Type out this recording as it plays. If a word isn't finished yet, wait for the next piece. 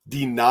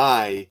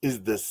Deny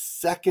is the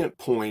second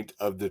point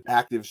of the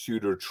active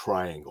shooter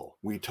triangle.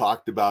 We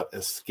talked about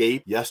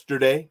escape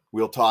yesterday.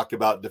 We'll talk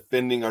about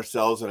defending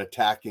ourselves and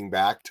attacking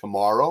back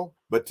tomorrow.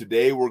 But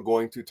today we're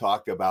going to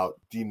talk about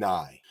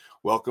deny.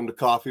 Welcome to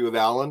Coffee with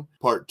Alain,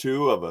 part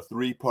 2 of a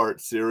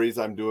 3-part series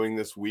I'm doing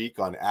this week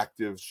on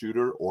active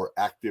shooter or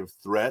active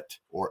threat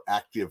or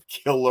active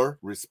killer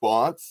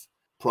response,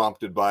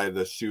 prompted by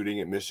the shooting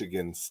at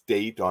Michigan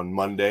State on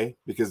Monday,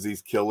 because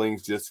these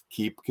killings just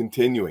keep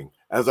continuing.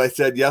 As I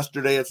said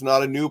yesterday, it's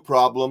not a new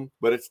problem,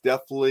 but it's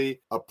definitely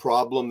a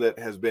problem that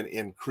has been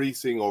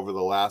increasing over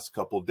the last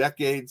couple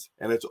decades,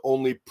 and it's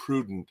only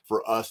prudent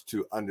for us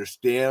to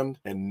understand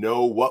and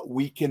know what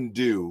we can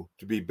do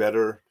to be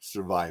better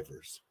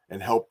survivors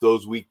and help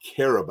those we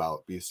care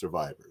about be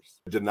survivors.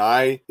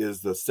 Deny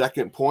is the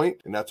second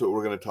point, and that's what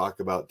we're going to talk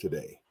about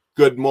today.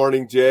 Good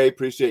morning, Jay.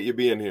 Appreciate you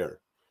being here.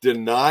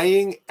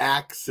 Denying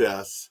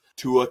access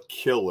to a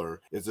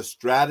killer is a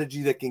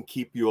strategy that can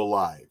keep you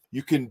alive.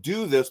 You can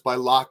do this by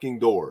locking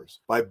doors,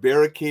 by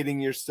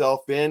barricading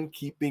yourself in,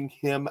 keeping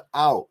him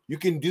out. You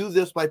can do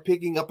this by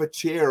picking up a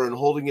chair and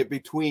holding it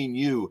between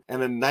you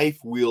and a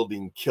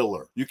knife-wielding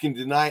killer. You can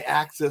deny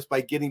access by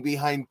getting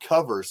behind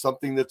cover,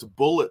 something that's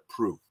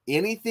bulletproof.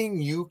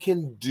 Anything you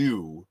can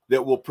do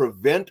that will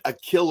prevent a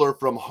killer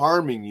from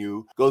harming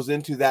you goes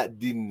into that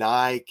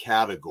deny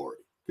category.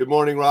 Good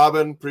morning,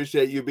 Robin.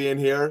 Appreciate you being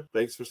here.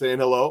 Thanks for saying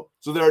hello.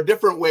 So there are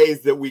different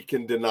ways that we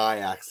can deny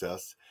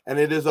access, and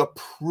it is a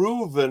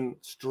proven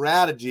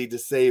strategy to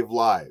save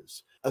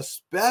lives,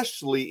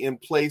 especially in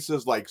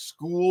places like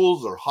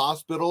schools or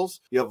hospitals.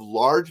 You have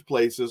large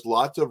places,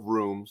 lots of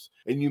rooms,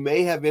 and you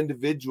may have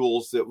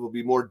individuals that will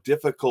be more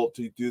difficult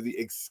to do the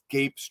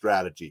escape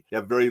strategy. You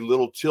have very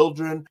little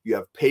children, you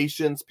have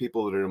patients,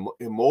 people that are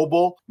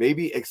immobile.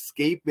 Maybe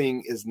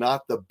escaping is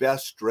not the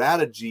best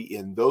strategy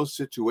in those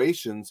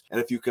situations, and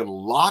if you can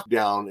lock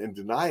down and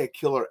deny a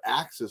killer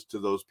access to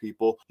those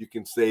people, you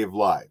can save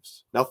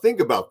lives. Now think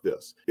about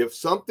this. If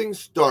something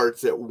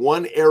starts at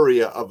one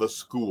area of a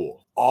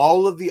school,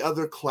 all of the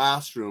other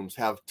classrooms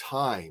have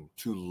time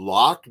to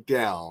lock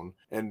down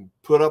and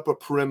put up a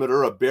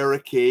perimeter, a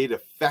barricade,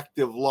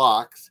 effective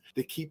locks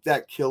to keep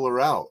that killer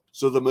out.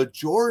 So the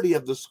majority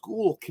of the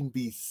school can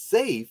be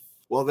safe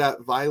while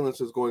that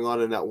violence is going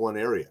on in that one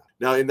area.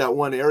 Now, in that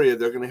one area,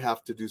 they're going to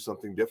have to do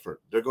something different.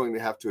 They're going to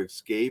have to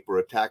escape or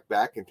attack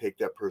back and take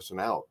that person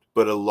out.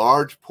 But a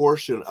large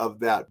portion of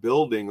that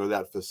building or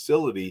that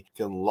facility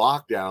can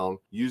lock down,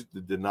 use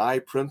the deny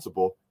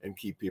principle, and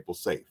keep people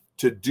safe.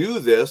 To do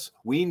this,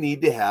 we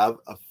need to have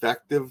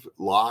effective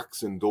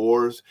locks and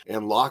doors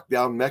and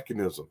lockdown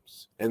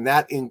mechanisms. And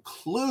that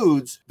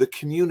includes the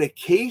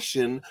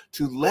communication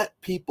to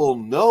let people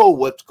know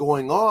what's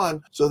going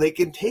on so they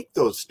can take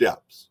those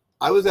steps.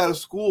 I was at a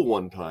school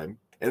one time,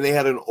 and they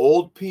had an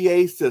old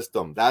PA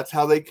system. That's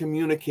how they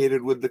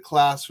communicated with the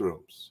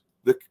classrooms.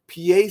 The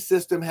PA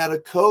system had a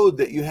code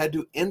that you had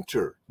to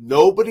enter.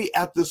 Nobody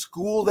at the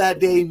school that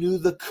day knew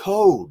the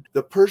code.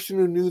 The person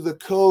who knew the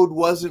code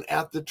wasn't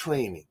at the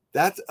training.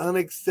 That's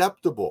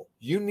unacceptable.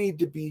 You need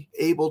to be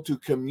able to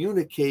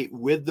communicate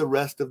with the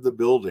rest of the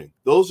building.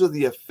 Those are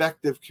the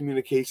effective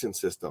communication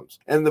systems.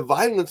 And the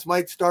violence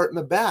might start in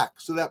the back.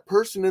 So that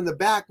person in the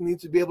back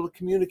needs to be able to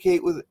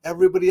communicate with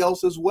everybody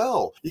else as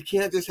well. You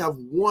can't just have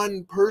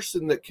one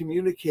person that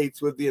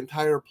communicates with the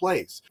entire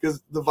place,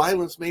 because the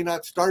violence may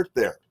not start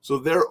there. So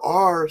there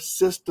are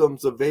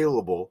systems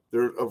available.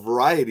 There are a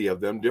variety of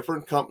them,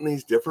 different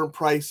companies, different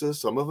prices.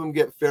 Some of them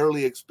get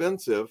fairly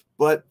expensive,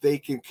 but they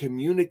can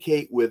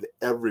communicate with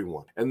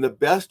everyone. And the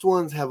best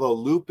ones have a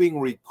looping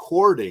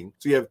recording.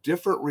 So you have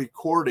different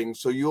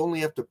recordings. So you only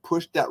have to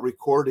push that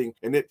recording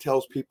and it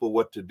tells people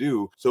what to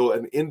do. So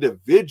an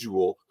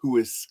individual who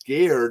is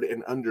scared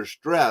and under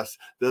stress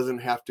doesn't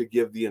have to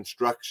give the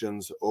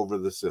instructions over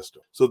the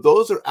system. So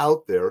those are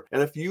out there.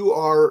 And if you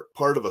are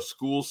part of a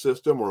school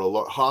system or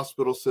a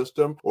hospital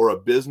system or a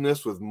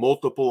business with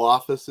multiple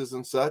offices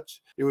and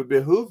such, it would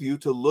behoove you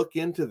to look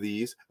into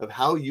these of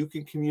how you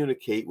can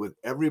communicate with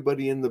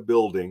everybody in the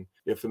building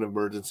if an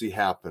emergency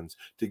happens,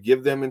 to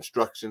give them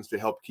instructions to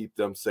help keep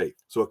them safe.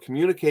 So a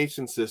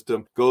communication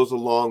system goes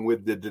along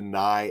with the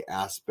deny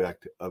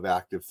aspect of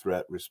active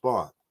threat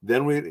response.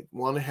 Then we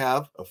want to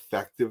have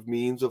effective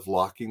means of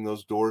locking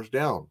those doors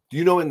down. Do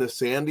you know, in the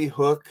Sandy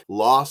Hook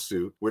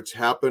lawsuit, which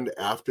happened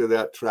after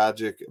that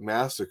tragic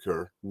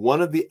massacre,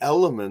 one of the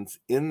elements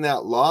in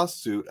that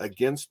lawsuit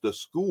against the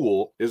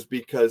school is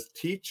because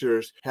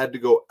teachers had to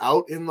go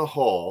out in the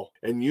hall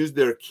and use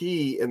their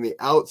key in the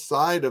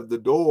outside of the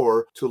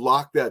door to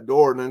lock that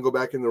door and then go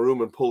back in the room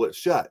and pull it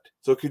shut.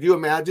 So could you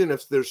imagine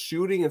if there's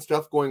shooting and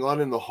stuff going on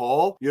in the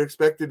hall, you're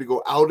expected to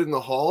go out in the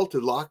hall to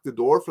lock the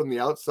door from the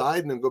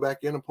outside and then go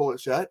back in and pull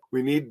it shut?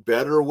 We need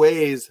better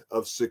ways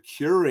of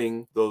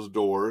securing those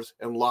doors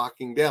and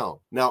locking down.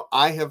 Now,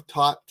 I have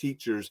taught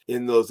teachers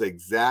in those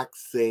exact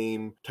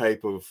same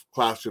type of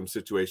classroom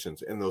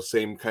situations, in those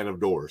same kind of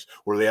doors,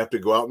 where they have to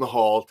go out in the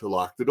hall to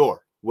lock the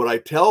door. What I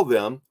tell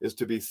them is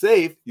to be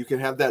safe, you can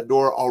have that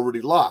door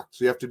already locked.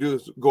 So you have to do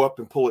is go up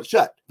and pull it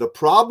shut. The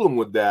problem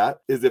with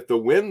that is if the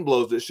wind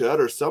blows it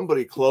shut or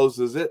somebody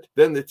closes it,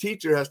 then the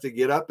teacher has to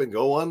get up and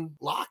go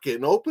unlock it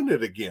and open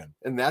it again.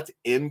 And that's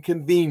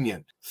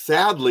inconvenient.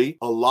 Sadly,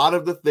 a lot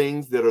of the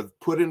things that are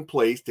put in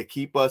place to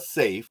keep us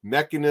safe,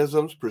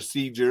 mechanisms,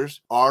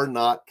 procedures, are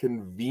not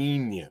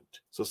convenient.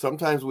 So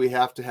sometimes we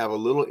have to have a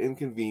little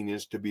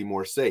inconvenience to be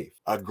more safe.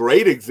 A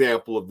great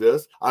example of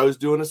this, I was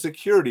doing a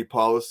security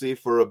policy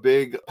for a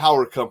big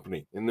power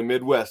company in the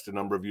Midwest a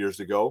number of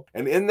years ago.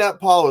 And in that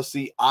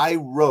policy, I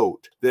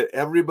wrote that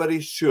everybody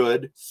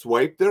should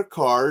swipe their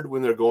card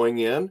when they're going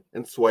in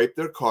and swipe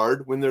their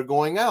card when they're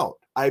going out.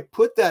 I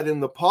put that in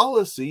the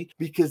policy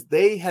because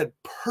they had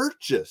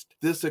purchased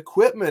this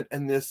equipment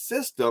and this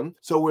system.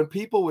 So when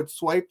people would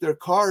swipe their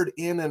card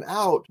in and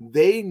out,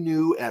 they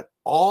knew at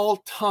all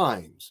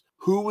times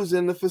who was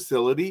in the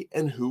facility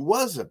and who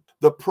wasn't.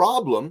 The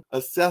problem,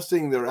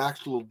 assessing their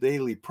actual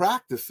daily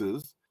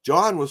practices,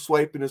 John was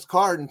swiping his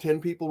card and 10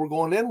 people were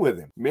going in with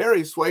him.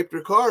 Mary swiped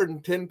her card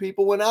and 10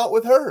 people went out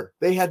with her.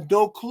 They had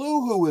no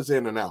clue who was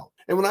in and out.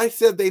 And when I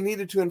said they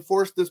needed to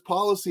enforce this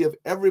policy of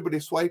everybody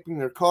swiping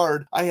their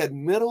card, I had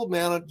middle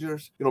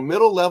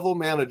level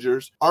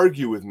managers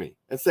argue with me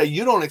and say,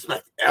 you don't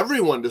expect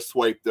everyone to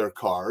swipe their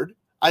card.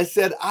 I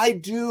said, I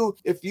do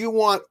if you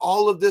want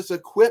all of this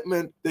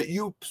equipment that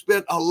you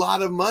spent a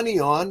lot of money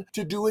on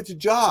to do its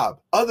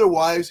job.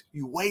 Otherwise,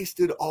 you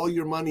wasted all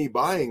your money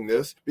buying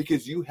this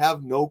because you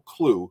have no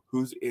clue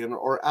who's in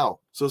or out.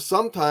 So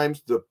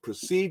sometimes the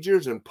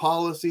procedures and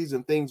policies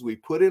and things we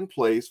put in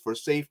place for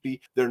safety,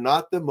 they're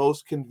not the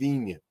most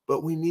convenient,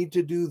 but we need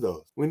to do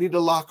those. We need to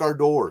lock our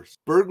doors.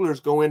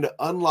 Burglars go into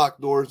unlocked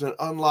doors and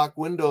unlock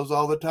windows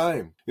all the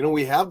time.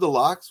 We have the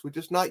locks, we're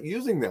just not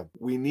using them.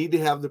 We need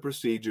to have the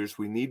procedures.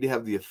 We need to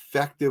have the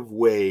effective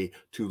way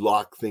to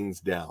lock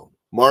things down.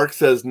 Mark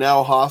says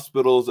now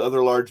hospitals,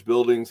 other large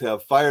buildings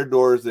have fire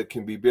doors that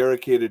can be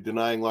barricaded,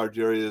 denying large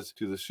areas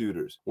to the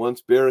shooters. Once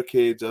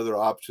barricades, other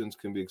options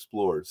can be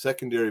explored.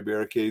 Secondary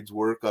barricades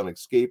work on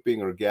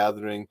escaping or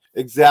gathering.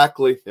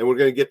 Exactly. And we're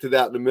going to get to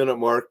that in a minute,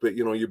 Mark. But,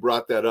 you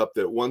brought that up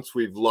that once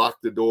we've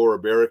locked the door or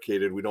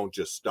barricaded, we don't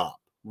just stop.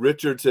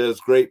 Richard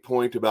says, great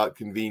point about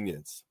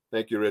convenience.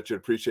 Thank you, Richard.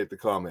 Appreciate the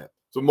comment.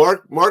 So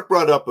Mark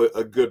brought up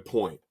a good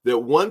point, that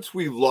once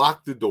we've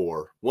locked the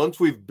door, once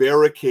we've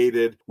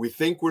barricaded, we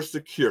think we're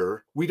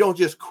secure, we don't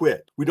just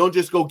quit. We don't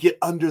just go get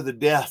under the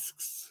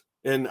desks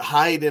and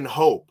hide and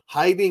hope.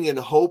 Hiding and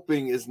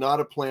hoping is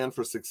not a plan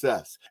for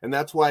success. And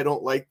that's why I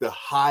don't like the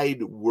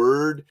hide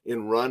word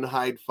in run,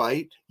 hide,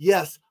 fight.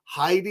 Yes,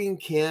 hiding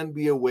can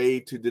be a way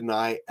to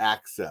deny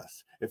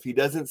access. If he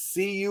doesn't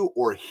see you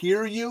or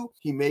hear you,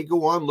 he may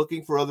go on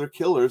looking for other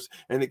killers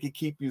and it can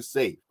keep you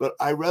safe. But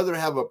I rather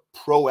have a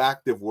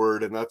proactive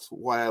word, and that's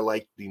why I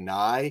like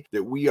deny,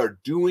 that we are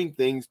doing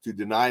things to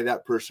deny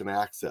that person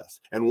access.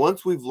 And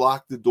once we've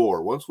locked the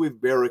door, once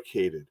we've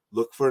barricaded,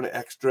 look for an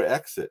extra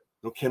exit.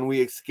 Can we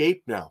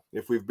escape now?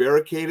 If we've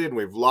barricaded and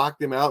we've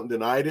locked him out and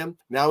denied him,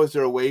 now is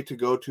there a way to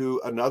go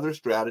to another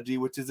strategy,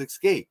 which is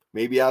escape?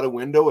 Maybe out a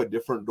window, a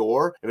different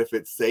door, and if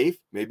it's safe,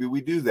 maybe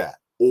we do that.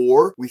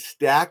 Or we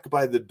stack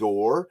by the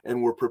door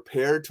and we're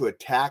prepared to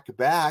attack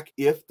back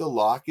if the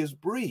lock is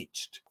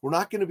breached. We're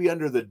not going to be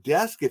under the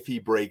desk if he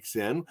breaks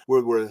in,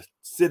 where we're a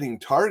sitting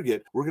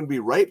target. We're going to be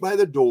right by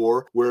the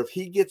door, where if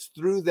he gets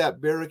through that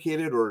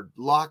barricaded or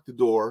locked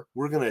door,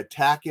 we're going to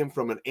attack him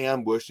from an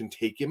ambush and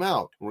take him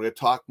out. And we're going to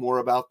talk more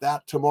about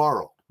that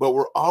tomorrow. But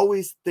we're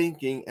always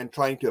thinking and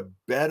trying to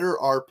better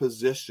our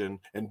position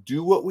and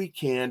do what we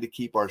can to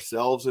keep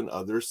ourselves and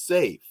others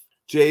safe.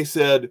 Jay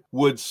said,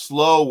 would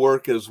slow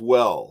work as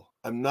well?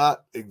 I'm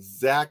not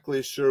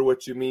exactly sure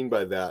what you mean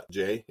by that,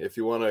 Jay. If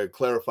you want to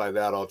clarify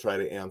that, I'll try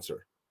to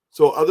answer.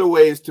 So other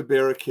ways to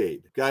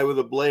barricade. Guy with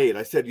a blade.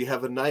 I said you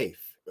have a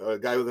knife. A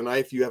guy with a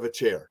knife, you have a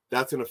chair.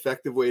 That's an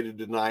effective way to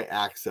deny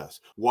access.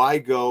 Why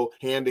go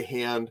hand to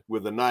hand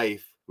with a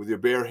knife with your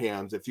bare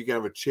hands if you can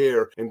have a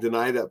chair and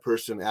deny that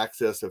person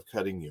access of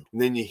cutting you? And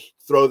then you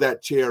throw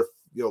that chair,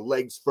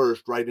 legs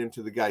first, right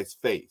into the guy's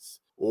face.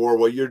 Or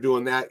while you're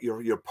doing that,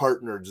 your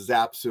partner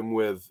zaps him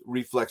with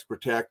Reflex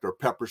Protect or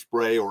pepper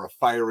spray or a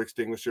fire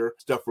extinguisher,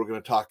 stuff we're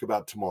going to talk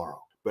about tomorrow.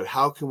 But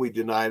how can we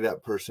deny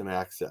that person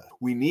access?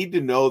 We need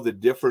to know the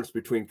difference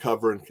between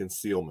cover and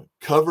concealment.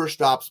 Cover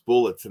stops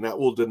bullets, and that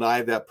will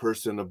deny that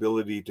person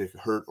ability to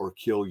hurt or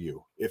kill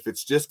you. If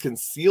it's just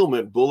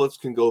concealment, bullets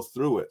can go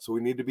through it. So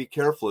we need to be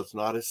careful. It's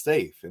not as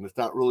safe, and it's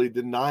not really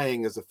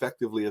denying as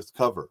effectively as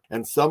cover.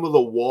 And some of the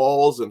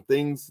walls and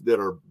things that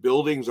are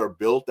buildings are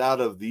built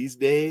out of these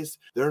days,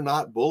 they're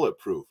not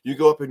bulletproof. You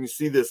go up and you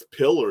see this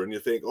pillar and you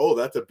think, oh,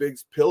 that's a big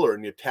pillar,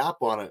 and you tap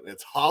on it and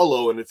it's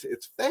hollow and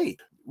it's fake.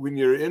 When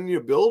you're in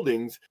your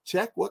buildings,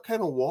 check what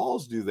kind of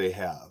walls do they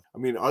have. I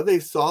mean, are they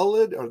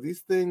solid? Are these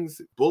things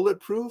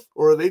bulletproof?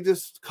 Or are they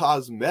just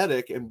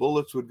cosmetic and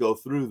bullets would go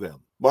through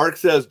them? Mark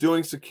says,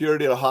 doing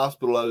security at a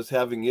hospital, I was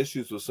having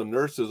issues with some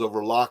nurses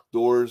over locked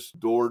doors,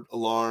 door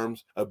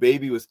alarms. A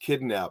baby was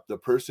kidnapped. The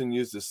person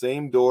used the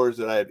same doors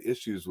that I had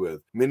issues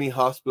with. Many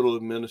hospital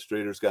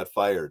administrators got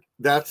fired.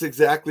 That's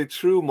exactly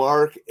true,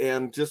 Mark.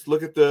 And just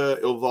look at the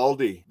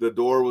Uvalde. The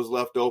door was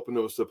left open.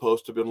 It was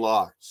supposed to have been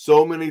locked.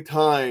 So many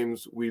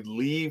times we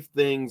leave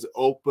things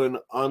open,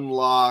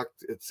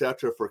 unlocked,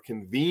 etc. for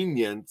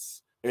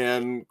convenience.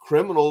 And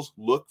criminals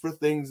look for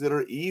things that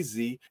are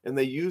easy and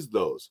they use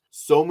those.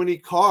 So many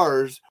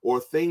cars or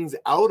things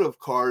out of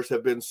cars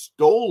have been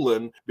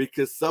stolen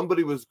because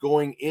somebody was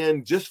going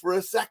in just for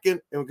a second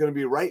and was going to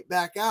be right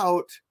back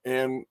out,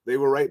 and they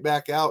were right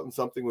back out and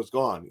something was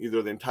gone.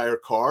 Either the entire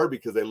car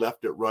because they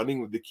left it running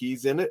with the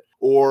keys in it,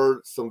 or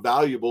some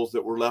valuables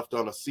that were left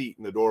on a seat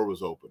and the door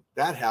was open.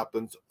 That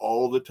happens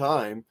all the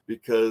time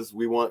because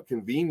we want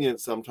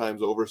convenience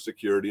sometimes over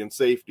security and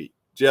safety.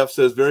 Jeff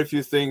says very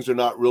few things are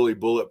not really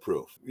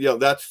bulletproof.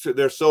 That's true.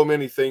 There's so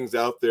many things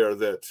out there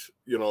that,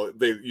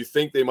 you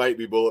think they might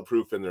be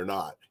bulletproof and they're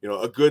not.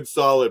 A good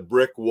solid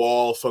brick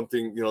wall,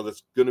 something,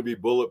 that's going to be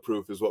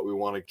bulletproof is what we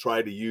want to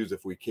try to use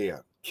if we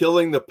can.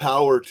 Killing the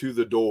power to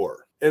the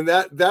door. And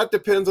that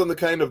depends on the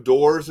kind of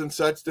doors and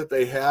such that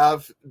they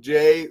have,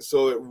 Jay.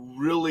 So it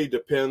really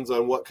depends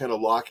on what kind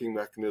of locking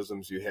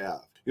mechanisms you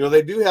have.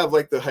 They do have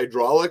like the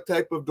hydraulic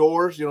type of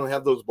doors,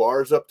 have those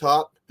bars up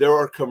top. There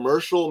are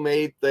commercial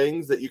made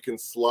things that you can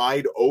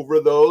slide over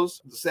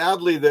those.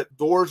 Sadly, that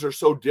doors are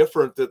so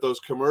different that those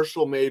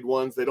commercial made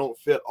ones, they don't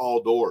fit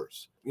all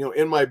doors.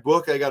 In my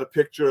book, I got a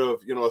picture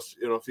of,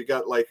 if you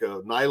got like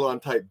a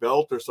nylon type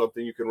belt or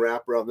something, you can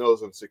wrap around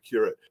those and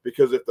secure it.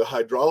 Because if the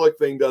hydraulic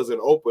thing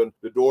doesn't open,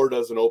 the door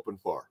doesn't open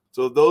far.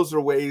 So those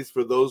are ways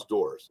for those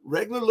doors.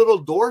 Regular little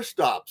door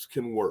stops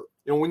can work.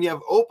 When you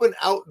have open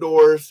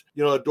outdoors,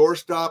 a door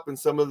stop and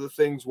some of the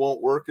things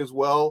won't work as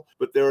well,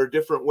 but there are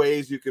different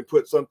ways you can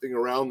put something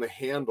around the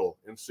handle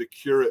and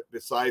secure it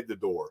beside the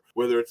door,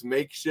 whether it's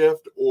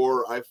makeshift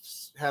or I've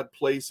had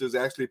places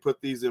actually put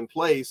these in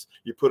place.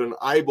 You put an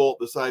eye bolt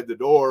beside the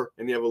door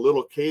and you have a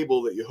little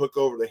cable that you hook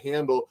over the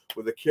handle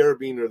with a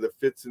carabiner that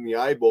fits in the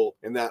eye bolt,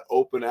 and that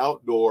open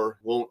outdoor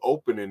won't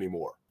open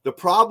anymore. The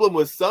problem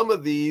with some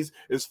of these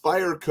is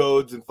fire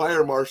codes and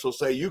fire marshals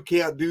say you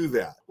can't do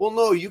that. Well,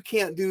 no, you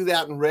can't do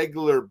that in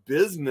regular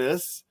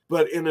business,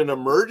 but in an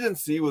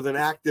emergency with an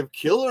active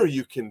killer,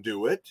 you can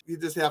do it. You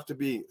just have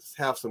to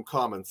have some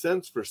common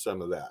sense for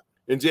some of that.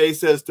 And Jay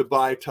says to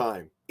buy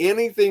time.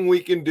 Anything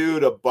we can do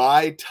to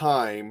buy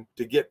time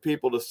to get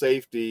people to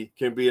safety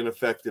can be an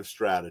effective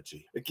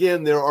strategy.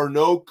 Again, there are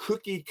no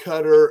cookie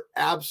cutter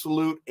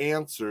absolute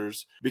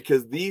answers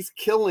because these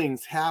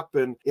killings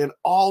happen in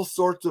all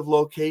sorts of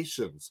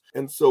locations.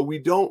 And so we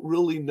don't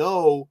really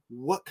know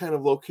what kind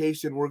of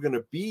location we're going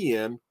to be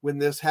in when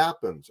this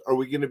happens. Are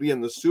we going to be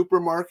in the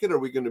supermarket? Are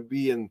we going to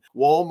be in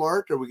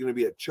Walmart? Are we going to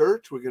be at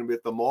church? We're going to be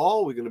at the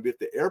mall? We're going to be at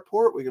the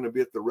airport? We're going to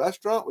be at the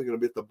restaurant? We're going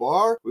to be at the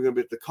bar? We're going to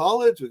be at the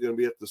college? We're going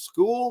to be at the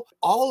school?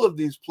 All of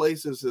these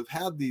places have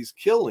had these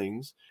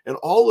killings, and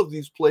all of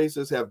these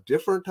places have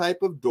different type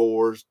of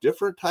doors,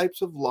 different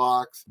types of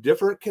locks,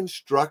 different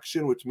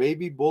construction, which may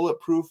be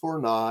bulletproof or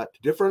not,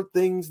 different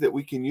things that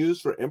we can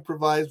use for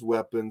improvised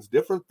weapons,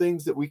 different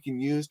things that we can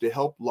use to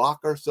help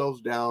lock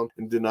ourselves down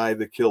and deny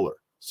the killer.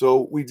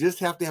 So we just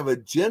have to have a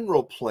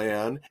general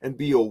plan and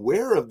be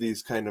aware of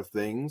these kind of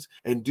things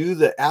and do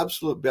the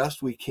absolute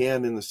best we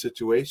can in the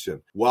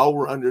situation while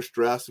we're under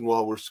stress and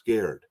while we're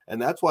scared.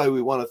 And that's why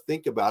we want to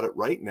think about it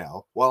right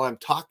now while I'm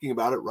talking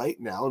about it right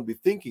now and be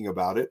thinking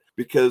about it,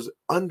 because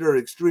under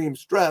extreme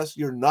stress,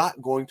 you're not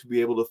going to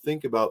be able to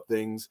think about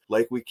things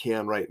like we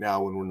can right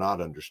now when we're not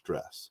under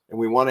stress. And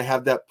we want to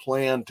have that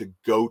plan to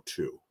go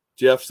to.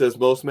 Jeff says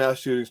most mass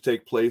shootings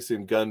take place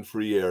in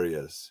gun-free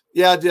areas.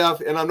 Yeah,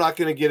 Jeff, and I'm not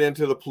going to get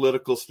into the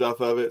political stuff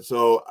of it,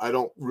 so I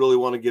don't really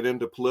want to get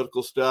into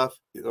political stuff.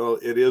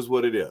 It is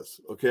what it is,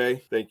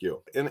 okay? Thank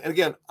you. And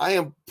again, I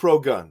am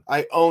pro-gun.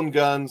 I own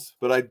guns,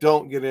 but I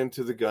don't get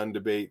into the gun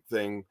debate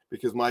thing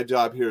because my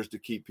job here is to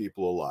keep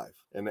people alive,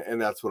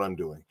 and that's what I'm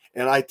doing.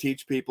 And I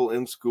teach people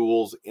in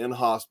schools, in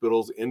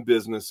hospitals, in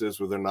businesses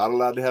where they're not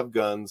allowed to have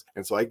guns,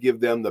 and so I give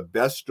them the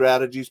best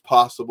strategies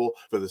possible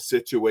for the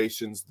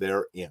situations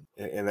they're in,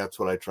 and that's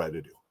what I try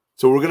to do.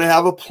 So we're going to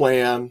have a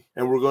plan,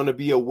 and we're going to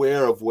be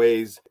aware of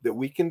ways that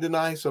we can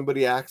deny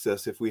somebody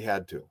access if we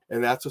had to.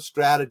 And that's a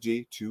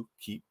strategy to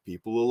keep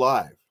people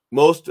alive.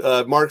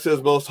 Mark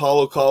says most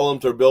hollow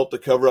columns are built to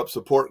cover up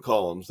support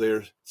columns.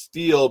 They're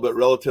steel, but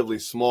relatively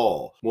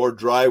small, more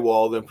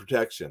drywall than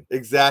protection.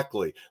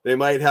 Exactly. They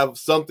might have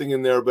something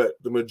in there, but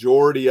the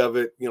majority of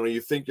it, you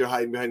think you're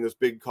hiding behind this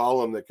big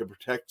column that could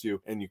protect you,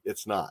 and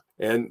it's not.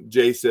 And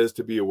Jay says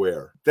to be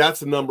aware. That's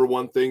the number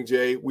one thing,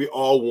 Jay. We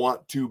all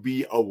want to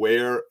be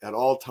aware at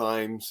all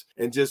times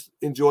and just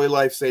enjoy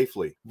life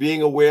safely.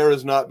 Being aware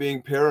is not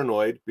being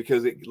paranoid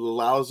because it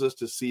allows us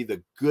to see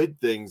the good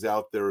things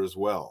out there as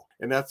well.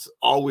 And that's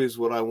always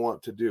what I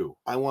want to do.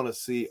 I want to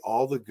see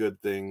all the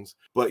good things,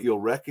 but you'll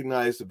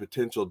recognize the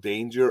potential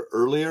danger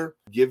earlier,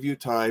 give you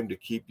time to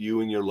keep you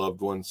and your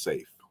loved ones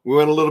safe. We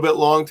went a little bit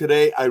long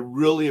today. I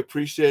really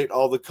appreciate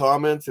all the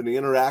comments and the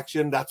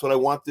interaction. That's what I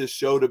want this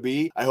show to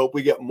be. I hope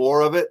we get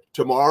more of it.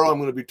 Tomorrow, I'm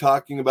going to be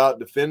talking about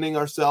defending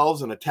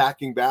ourselves and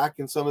attacking back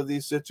in some of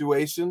these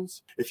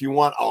situations. If you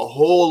want a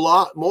whole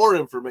lot more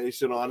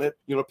information on it,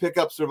 pick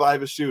up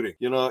Survive a Shooting.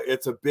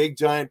 It's a big,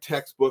 giant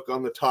textbook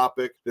on the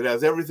topic that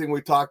has everything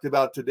we talked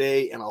about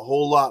today and a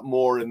whole lot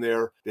more in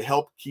there to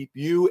help keep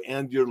you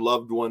and your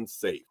loved ones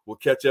safe. We'll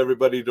catch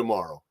everybody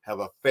tomorrow. Have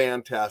a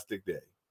fantastic day.